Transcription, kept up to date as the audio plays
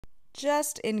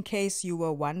Just in case you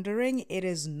were wondering, it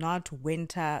is not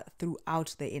winter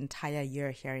throughout the entire year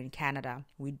here in Canada.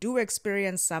 We do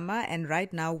experience summer, and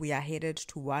right now we are headed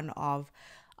to one of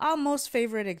our most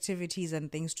favorite activities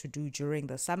and things to do during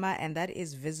the summer, and that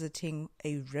is visiting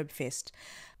a Ribfest.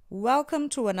 Welcome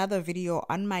to another video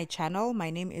on my channel. My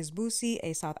name is Busi,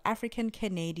 a South African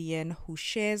Canadian who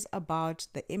shares about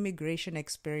the immigration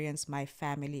experience my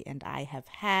family and I have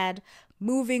had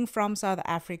moving from South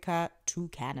Africa to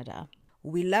Canada.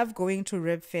 We love going to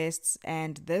Ribfests,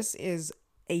 and this is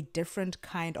a different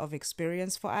kind of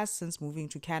experience for us since moving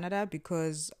to Canada,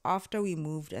 because after we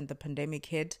moved and the pandemic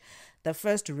hit, the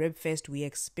first Ribfest we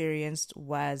experienced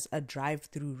was a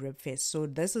drive-through Ribfest. So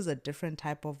this is a different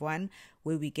type of one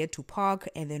where we get to park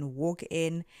and then walk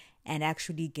in and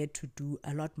actually get to do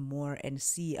a lot more and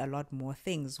see a lot more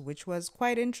things, which was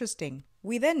quite interesting.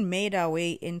 We then made our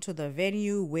way into the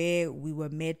venue where we were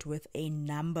met with a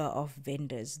number of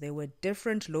vendors. There were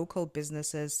different local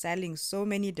businesses selling so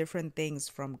many different things,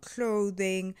 from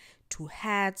clothing to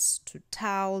hats to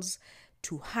towels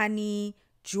to honey,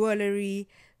 jewelry,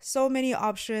 so many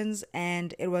options,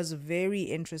 and it was very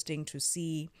interesting to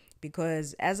see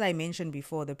because, as I mentioned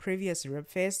before, the previous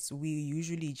Ribfests, we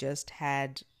usually just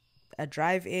had a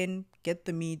drive-in, get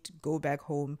the meat, go back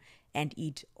home and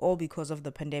eat, all because of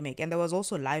the pandemic. And there was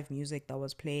also live music that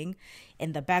was playing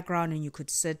in the background, and you could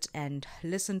sit and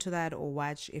listen to that or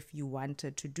watch if you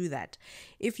wanted to do that.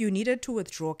 If you needed to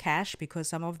withdraw cash, because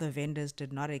some of the vendors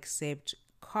did not accept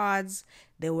cards,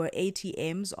 there were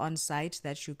ATMs on site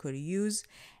that you could use,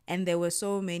 and there were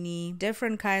so many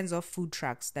different kinds of food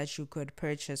trucks that you could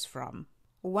purchase from.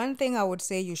 One thing I would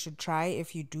say you should try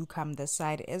if you do come this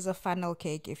side is a funnel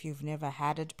cake if you've never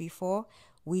had it before.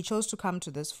 We chose to come to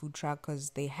this food truck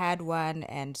because they had one,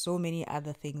 and so many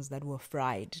other things that were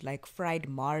fried, like fried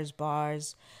Mars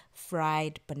bars,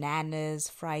 fried bananas,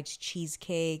 fried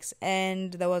cheesecakes,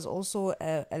 and there was also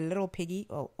a little piggy,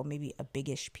 or maybe a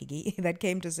biggish piggy, that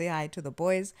came to say hi to the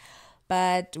boys.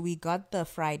 But we got the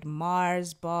fried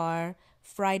Mars bar,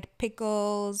 fried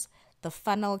pickles, the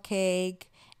funnel cake,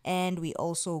 and we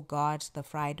also got the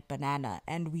fried banana,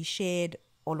 and we shared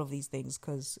all of these things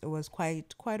because it was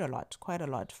quite a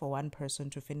lot for one person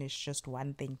to finish just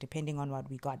one thing, depending on what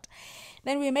we got.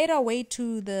 Then we made our way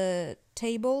to the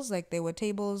tables. Like, there were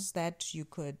tables that you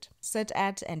could sit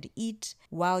at and eat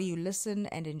while you listen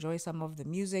and enjoy some of the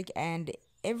music, and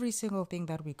every single thing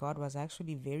that we got was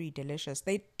actually very delicious.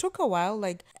 They took a while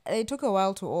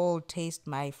to all taste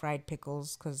my fried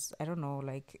pickles because, I don't know,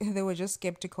 like, they were just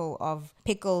skeptical of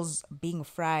pickles being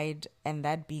fried and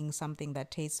that being something that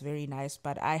tastes very nice.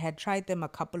 But I had tried them a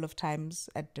couple of times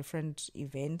at different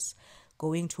events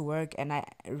going to work, and I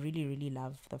really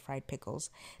love the fried pickles.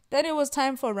 Then it was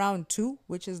time for round 2,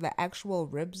 which is the actual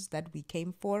ribs that we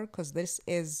came for, because this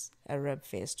is a rib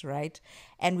fest, right?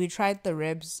 And we tried the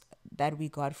ribs that we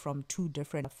got from 2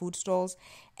 different food stalls,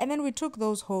 and then we took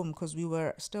those home because we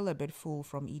were still a bit full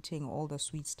from eating all the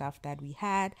sweet stuff that we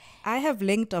had. I have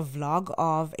linked a vlog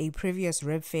of a previous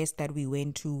Ribfest that we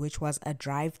went to, which was a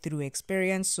drive-through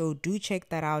experience, so do check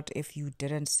that out if you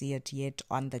didn't see it yet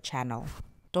on the channel.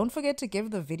 Don't forget to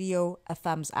give the video a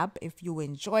thumbs up if you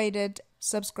enjoyed it.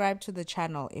 Subscribe to the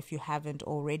channel if you haven't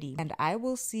already, and I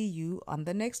will see you on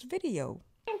the next video.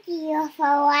 Thank you for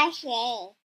watching.